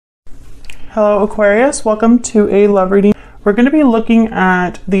Hello Aquarius, welcome to a love reading. We're going to be looking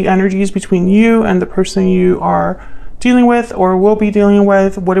at the energies between you and the person you are dealing with or will be dealing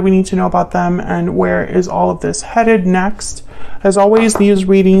with. What do we need to know about them and where is all of this headed next? As always, these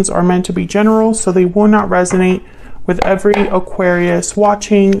readings are meant to be general, so they will not resonate with every Aquarius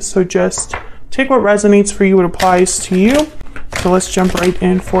watching. So just take what resonates for you, what applies to you. So let's jump right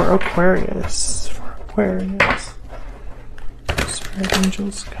in for Aquarius. Spirit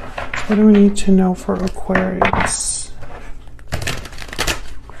angels, guys. What do we need to know for Aquarius?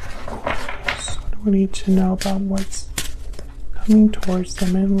 What do we need to know about what's coming towards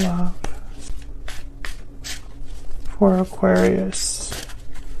them in love for Aquarius?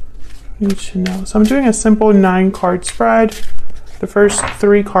 We need to know. So I'm doing a simple 9-card spread. The first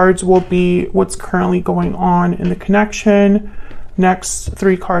 3 cards will be what's currently going on in the connection. Next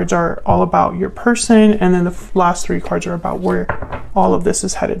 3 cards are all about your person, and then the last 3 cards are about where all of this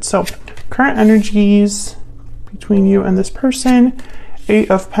is headed. So current energies between you and this person: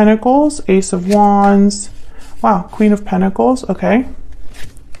 8 of Pentacles, Ace of Wands, wow, Queen of Pentacles. Okay,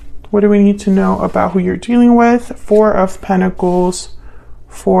 what do we need to know about who you're dealing with? 4 of Pentacles,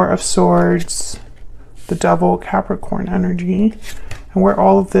 4 of Swords, the Devil, Capricorn energy. And where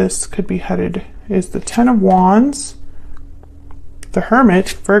all of this could be headed is the 10 of Wands, the Hermit,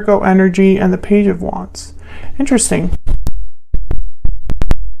 Virgo energy, and the Page of Wands. Interesting.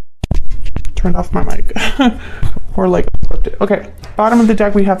 Turned off my mic. Or like flipped it. Okay, bottom of the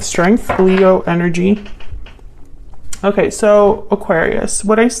deck we have Strength, Leo energy. Okay, so Aquarius,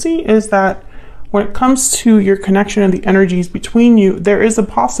 what I see is that when it comes to your connection and the energies between you, there is a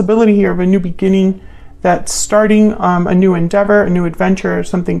possibility here of a new beginning, that's starting a new endeavor, a new adventure,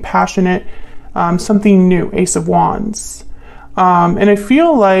 something passionate, something new, Ace of Wands. And I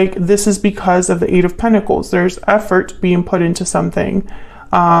feel like this is because of the 8 of Pentacles. There's effort being put into something.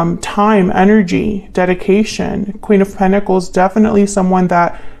 Time, energy, dedication. Queen of Pentacles, definitely someone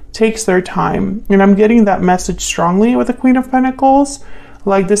that takes their time. And I'm getting that message strongly with the Queen of Pentacles.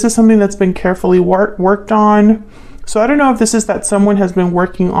 Like this is something that's been carefully worked on. So I don't know if this is that someone has been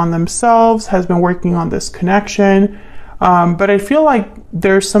working on themselves, has been working on this connection. But I feel like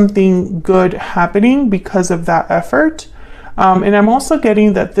there's something good happening because of that effort. And I'm also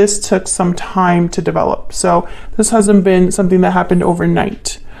getting that this took some time to develop. So this hasn't been something that happened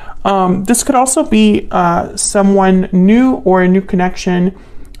overnight. This could also be someone new or a new connection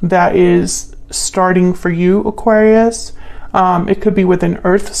that is starting for you, Aquarius. It could be with an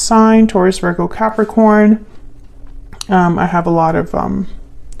earth sign, Taurus, Virgo, Capricorn. I have a lot of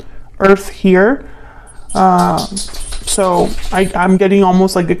earth here. So I'm getting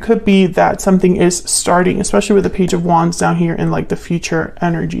almost like it could be that something is starting, especially with the Page of Wands down here in like the future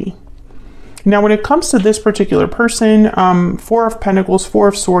energy. Now, when it comes to this particular person, 4 of Pentacles, 4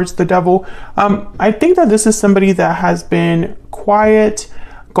 of Swords, the Devil, I think that this is somebody that has been quiet,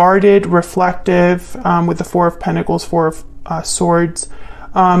 guarded, reflective, with the 4 of Pentacles, 4 of Swords.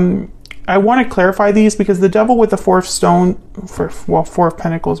 I want to clarify these because the Devil with the 4 of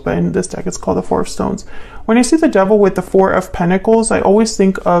Pentacles, but in this deck it's called the 4 of Stones. When I see the Devil with the 4 of Pentacles, I always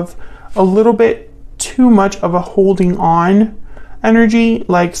think of a little bit too much of a holding on energy,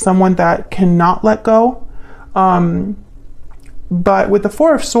 like someone that cannot let go. But with the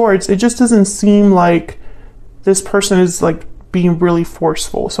 4 of Swords, it just doesn't seem like this person is like being really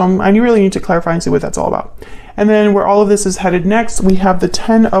forceful. So I really need to clarify and see what that's all about. And then where all of this is headed next, we have the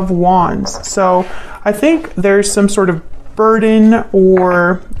 10 of Wands. So I think there's some sort of burden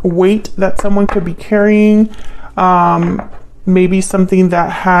or weight that someone could be carrying. Maybe something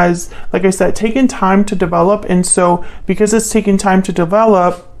that has, like I said, taken time to develop. And so because it's taken time to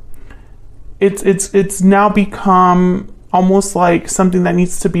develop, it's now become almost like something that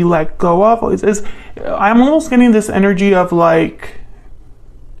needs to be let go of. I'm almost getting this energy of like,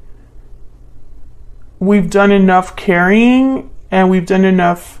 we've done enough carrying and we've done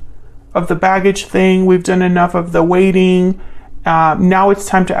enough of the baggage thing. We've done enough of the waiting. Now it's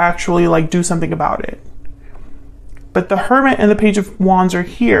time to actually like do something about it. But the Hermit and the Page of Wands are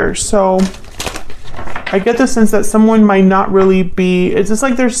here. So I get the sense that someone might not really be, it's just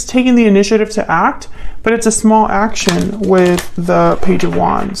like they're taking the initiative to act, but it's a small action with the Page of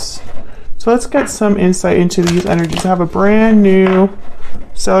Wands. So let's get some insight into these energies. I have a brand new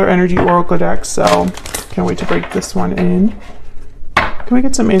Stellar Energy Oracle deck, so can't wait to break this one in. Can we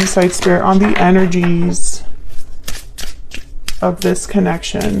get some insight, Spirit, on the energies of this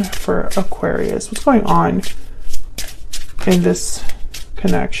connection for Aquarius? What's going on in this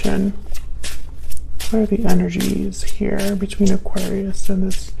connection? What are the energies here between Aquarius and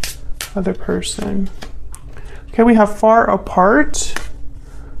this other person? Okay, we have far apart,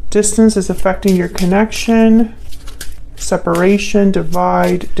 Distance is affecting your connection. Separation,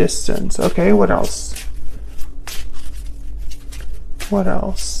 divide, distance. Okay, what else? What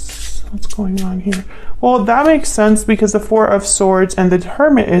else? What's going on here? Well, that makes sense because the Four of Swords and the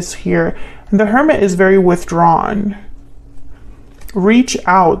Hermit is here. And the Hermit is very withdrawn. Reach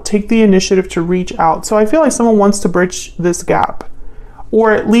out. Take the initiative to reach out. So I feel like someone wants to bridge this gap.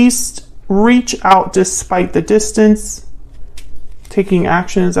 Or at least reach out despite the distance. Taking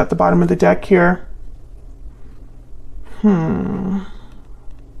actions at the bottom of the deck here.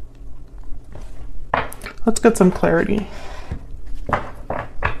 Let's get some clarity.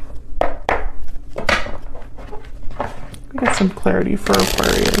 Get some clarity for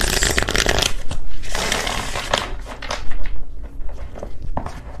Aquarius.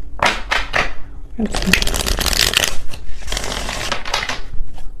 Let's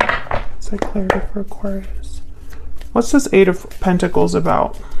get clarity for Aquarius. What's this Eight of Pentacles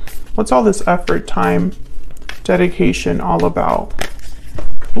about? What's all this effort, time, dedication all about?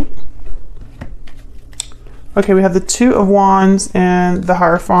 Ooh. Okay, we have the Two of Wands and the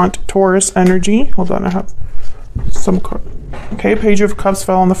Hierophant, Taurus energy. Hold on, I have some. Okay, Page of Cups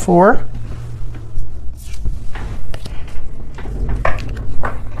fell on the floor.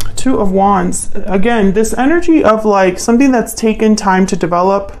 Two of Wands. Again, this energy of like something that's taken time to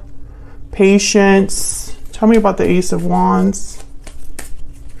develop. Patience. Tell me about the Ace of Wands.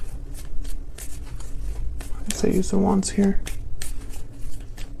 Let's say Ace of Wands here.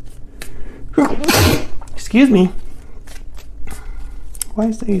 Excuse me. Why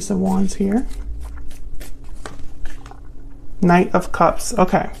is the Ace of Wands here? Knight of Cups.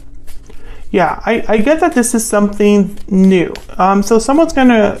 Okay. Yeah, I get that this is something new. So someone's going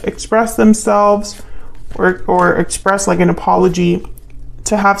to express themselves or express like an apology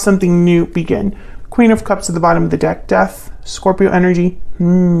to have something new begin. Queen of Cups at the bottom of the deck. Death. Scorpio energy.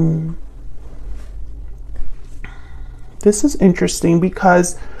 This is interesting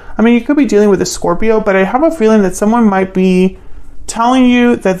because, I mean, you could be dealing with a Scorpio, but I have a feeling that someone might be telling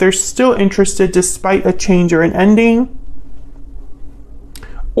you that they're still interested despite a change or an ending.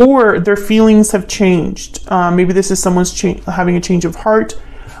 Or their feelings have changed. Maybe this is someone's having a change of heart.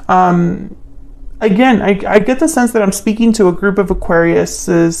 Again, I get the sense that I'm speaking to a group of Aquarians,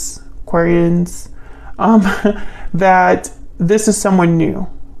 that this is someone new.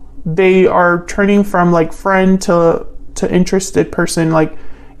 They are turning from like friend to interested person. Like,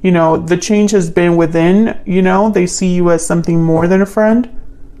 you know, the change has been within, you know, they see you as something more than a friend.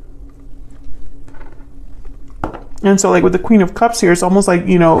 And so like with the Queen of Cups here, it's almost like,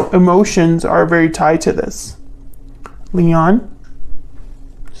 you know, emotions are very tied to this. Leon.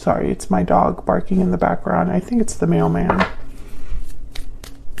 Sorry, it's my dog barking in the background. I think it's the mailman.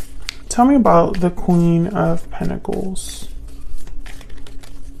 Tell me about the Queen of Pentacles.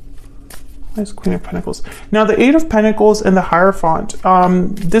 Where's Queen of Pentacles? Now the Eight of Pentacles and the Hierophant.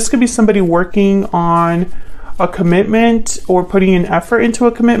 This could be somebody working on a commitment or putting an effort into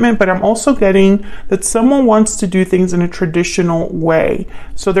a commitment, but I'm also getting that someone wants to do things in a traditional way.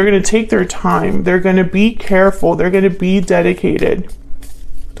 So they're going to take their time. They're going to be careful. They're going to be dedicated.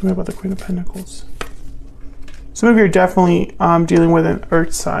 Tell me about the Queen of Pentacles. Some of you are definitely dealing with an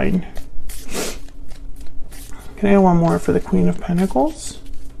earth sign. Can I get one more for the Queen of Pentacles?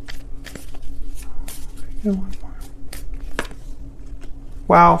 Get one more.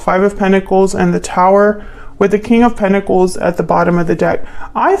 Wow, Five of Pentacles and the Tower with the King of Pentacles at the bottom of the deck.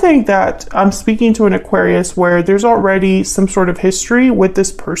 I think that I'm speaking to an Aquarius where there's already some sort of history with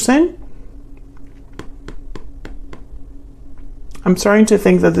this person. I'm starting to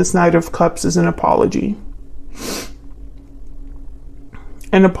think that this Knight of Cups is an apology.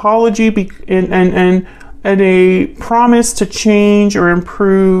 An apology and a promise to change or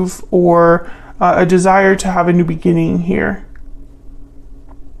improve, or a desire to have a new beginning here.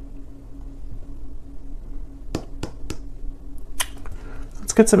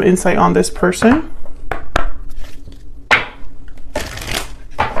 Let's get some insight on this person.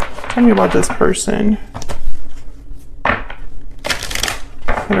 Tell me about this person.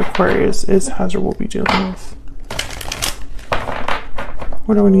 What Aquarius is, has, or will be dealing with.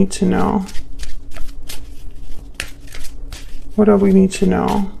 What do we need to know? What do we need to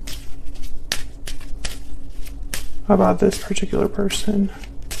know about this particular person?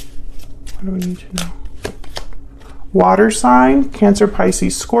 What do we need to know? Water sign, Cancer,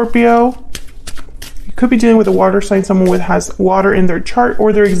 Pisces, Scorpio. You could be dealing with a water sign, someone with has water in their chart,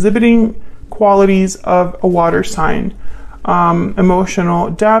 or they're exhibiting qualities of a water sign. Emotional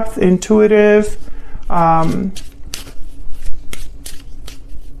depth, intuitive,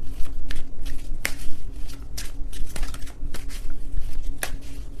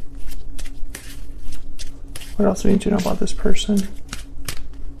 What else do we need to know about this person?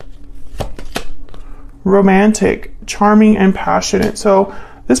 Romantic, charming, and passionate. So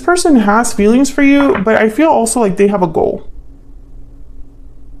this person has feelings for you, but I feel also like they have a goal.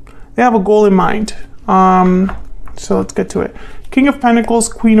 They have a goal in mind. So let's get to it. King of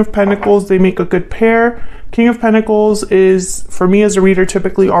Pentacles, Queen of Pentacles, they make a good pair. King of Pentacles is, for me as a reader,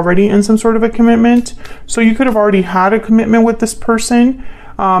 typically already in some sort of a commitment. So you could have already had a commitment with this person.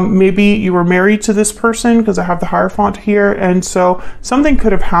 Maybe you were married to this person, because I have the Hierophant here. And so something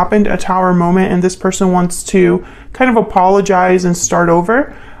could have happened, a Tower moment, and this person wants to kind of apologize and start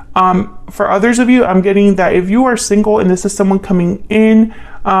over. For others of you, I'm getting that if you are single and this is someone coming in,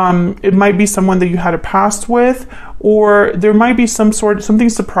 it might be someone that you had a past with, or there might be something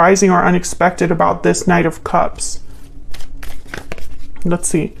surprising or unexpected about this Knight of Cups. Let's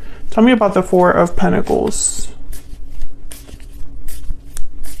see. Tell me about the Four of Pentacles.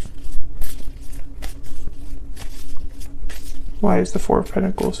 Why is the Four of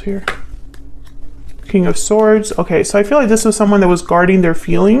Pentacles here? King of Swords. Okay, so I feel like this was someone that was guarding their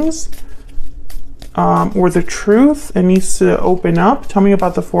feelings or the truth and needs to open up. Tell me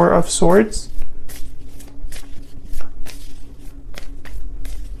about the Four of Swords.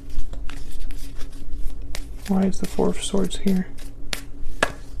 Why is the Four of Swords here?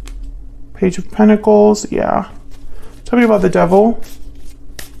 Page of Pentacles. Yeah. Tell me about the Devil.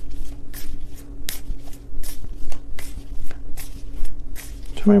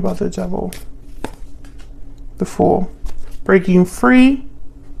 Tell me about the Devil. The Fool. Breaking free.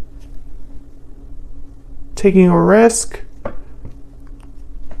 Taking a risk.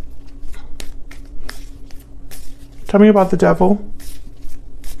 Tell me about the Devil.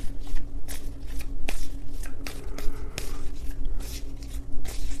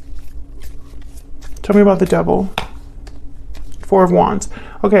 Tell me about the Devil. Four of Wands.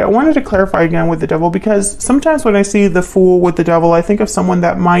 Okay, I wanted to clarify again with the Devil, because sometimes when I see the Fool with the Devil, I think of someone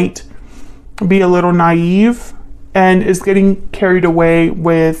that might be a little naive and is getting carried away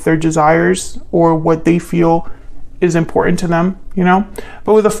with their desires or what they feel is important to them, you know?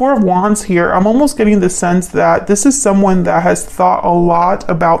 But with the Four of Wands here, I'm almost getting the sense that this is someone that has thought a lot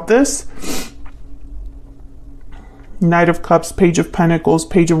about this. Knight of Cups, Page of Pentacles,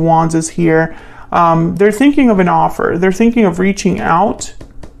 Page of Wands is here. They're thinking of an offer. They're thinking of reaching out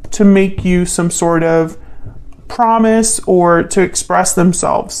to make you some sort of promise or to express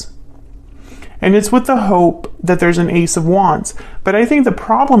themselves. And it's with the hope that there's an Ace of Wands. But I think the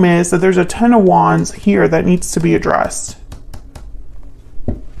problem is that there's a Ten of Wands here that needs to be addressed.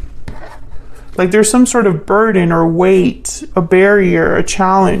 Like there's some sort of burden or weight, a barrier, a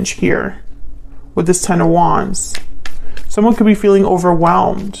challenge here with this Ten of Wands. Someone could be feeling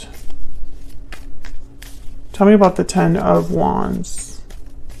overwhelmed. Tell me about the Ten of Wands.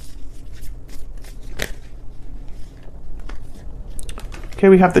 Okay,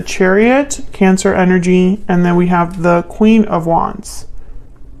 we have the Chariot, Cancer energy, and then we have the Queen of Wands.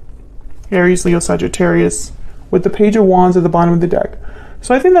 Aries, Leo, Sagittarius, with the Page of Wands at the bottom of the deck.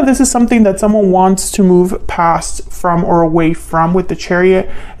 So I think that this is something that someone wants to move past from or away from with the Chariot.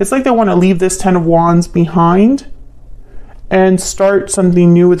 It's like they want to leave this Ten of Wands behind and start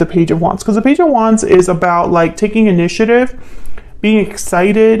something new with the Page of Wands. Because the Page of Wands is about like taking initiative, being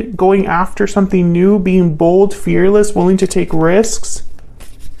excited, going after something new, being bold, fearless, willing to take risks.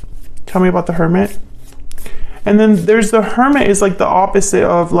 Tell me about the Hermit. And then there's the Hermit is like the opposite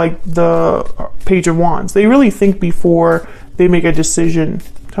of like the Page of Wands. They really think before they make a decision.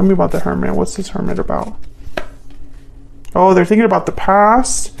 Tell me about the Hermit. What's this Hermit about? Oh, they're thinking about the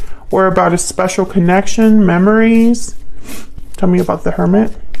past or about a special connection, memories. Tell me about the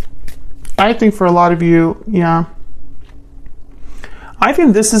Hermit. I think for a lot of you, yeah. I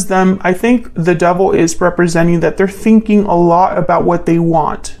think this is them. I think the Devil is representing that they're thinking a lot about what they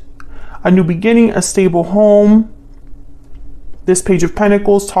want. A new beginning, a stable home. This Page of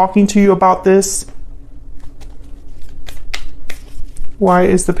Pentacles talking to you about this. Why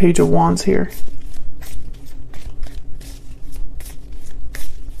is the Page of Wands here?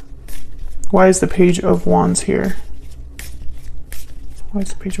 Why is the Page of Wands here? Why is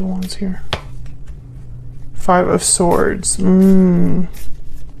the Page of Wands here? Five of Swords. Why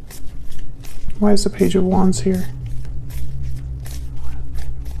is the Page of Wands here?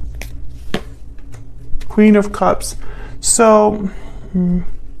 Queen of Cups. So,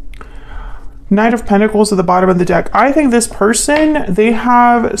 Knight of Pentacles at the bottom of the deck. I think this person, they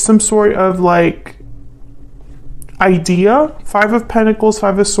have some sort of like idea. Five of Pentacles,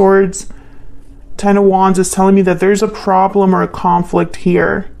 Five of Swords, Ten of Wands is telling me that there's a problem or a conflict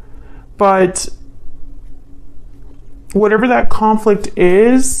here. But whatever that conflict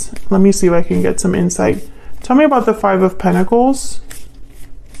is, let me see if I can get some insight. Tell me about the Five of Pentacles.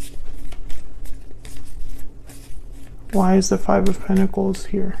 Why is the Five of Pentacles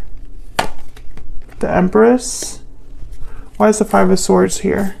here? The Empress. Why is the Five of Swords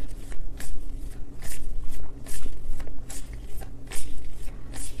here?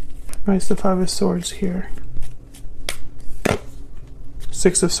 Why is the Five of Swords here?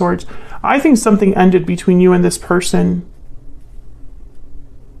 Six of Swords. I think something ended between you and this person.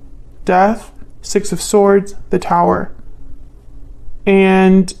 Death, Six of Swords, the Tower.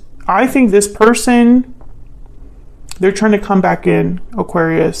 And I think this person, they're trying to come back in,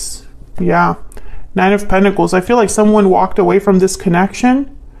 Aquarius. Yeah. Nine of Pentacles. I feel like someone walked away from this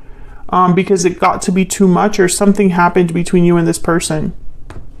connection because it got to be too much, or something happened between you and this person.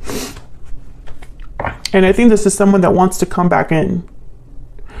 And I think this is someone that wants to come back in.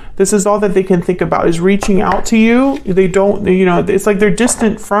 This is all that they can think about, is reaching out to you. They don't, you know, it's like they're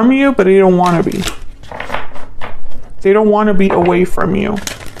distant from you, but they don't want to be. They don't want to be away from you.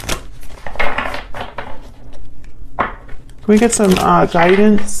 Can we get some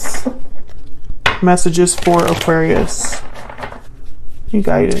guidance messages for Aquarius? Any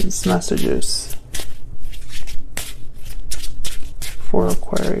guidance messages for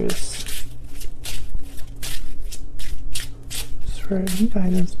Aquarius? Any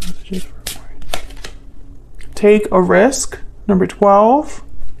guidance messages for Aquarius? Take a risk, number 12.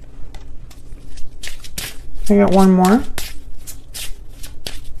 I got one more.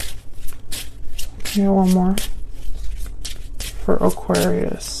 I got one more for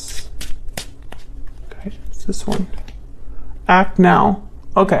Aquarius. Okay, it's this one. Act now.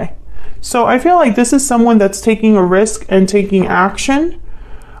 Okay, so I feel like this is someone that's taking a risk and taking action.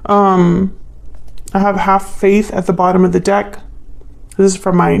 I have half faith at the bottom of the deck. This is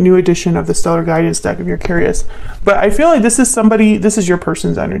from my new edition of the Stellar Guidance deck, if you're curious. But I feel like this is somebody, this is your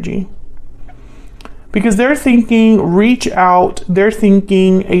person's energy. Because they're thinking reach out, they're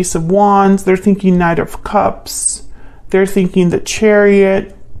thinking Ace of Wands, they're thinking Knight of Cups, they're thinking the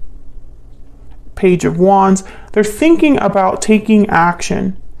Chariot, Page of Wands. They're thinking about taking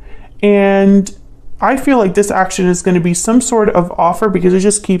action. And I feel like this action is going to be some sort of offer, because it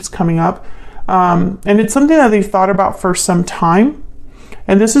just keeps coming up. And it's something that they've thought about for some time.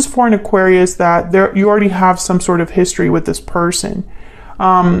 And this is for an Aquarius that you already have some sort of history with this person.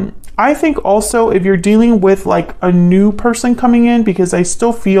 I think also if you're dealing with like a new person coming in, because I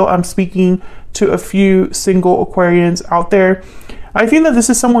still feel I'm speaking to a few single Aquarians out there, I think that this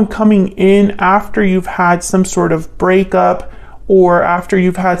is someone coming in after you've had some sort of breakup, or after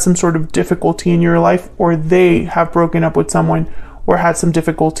you've had some sort of difficulty in your life, or they have broken up with someone or had some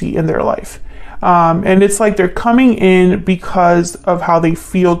difficulty in their life. And it's like they're coming in because of how they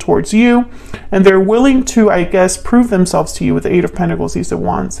feel towards you, and they're willing to, I guess, prove themselves to you with the Eight of Pentacles, Ace of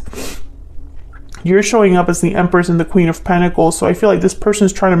Wands. You're showing up as the Empress and the Queen of Pentacles, so I feel like this person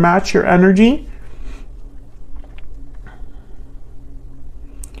is trying to match your energy.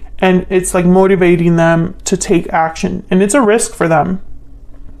 And it's like motivating them to take action. And it's a risk for them,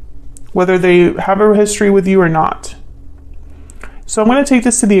 whether they have a history with you or not. So I'm going to take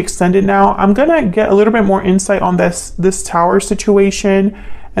this to the extended now. I'm going to get a little bit more insight on this Tower situation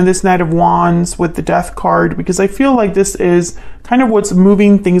and this Knight of Wands with the Death card, because I feel like this is kind of what's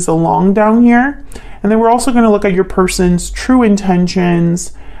moving things along down here. And then we're also going to look at your person's true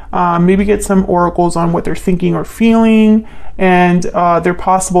intentions, maybe get some oracles on what they're thinking or feeling, and their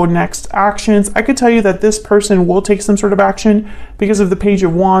possible next actions. I could tell you that this person will take some sort of action because of the Page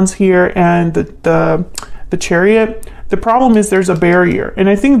of Wands here and the Chariot. The problem is there's a barrier, and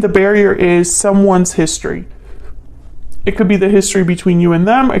I think the barrier is someone's history. It could be the history between you and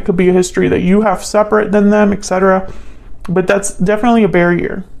them. It could be a history that you have separate than them, etc. But that's definitely a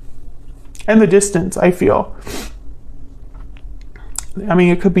barrier. And the distance, I feel. I mean,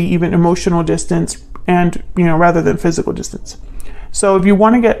 it could be even emotional distance, and, you know, rather than physical distance. So if you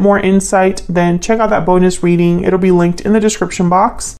want to get more insight, then check out that bonus reading. It'll be linked in the description box.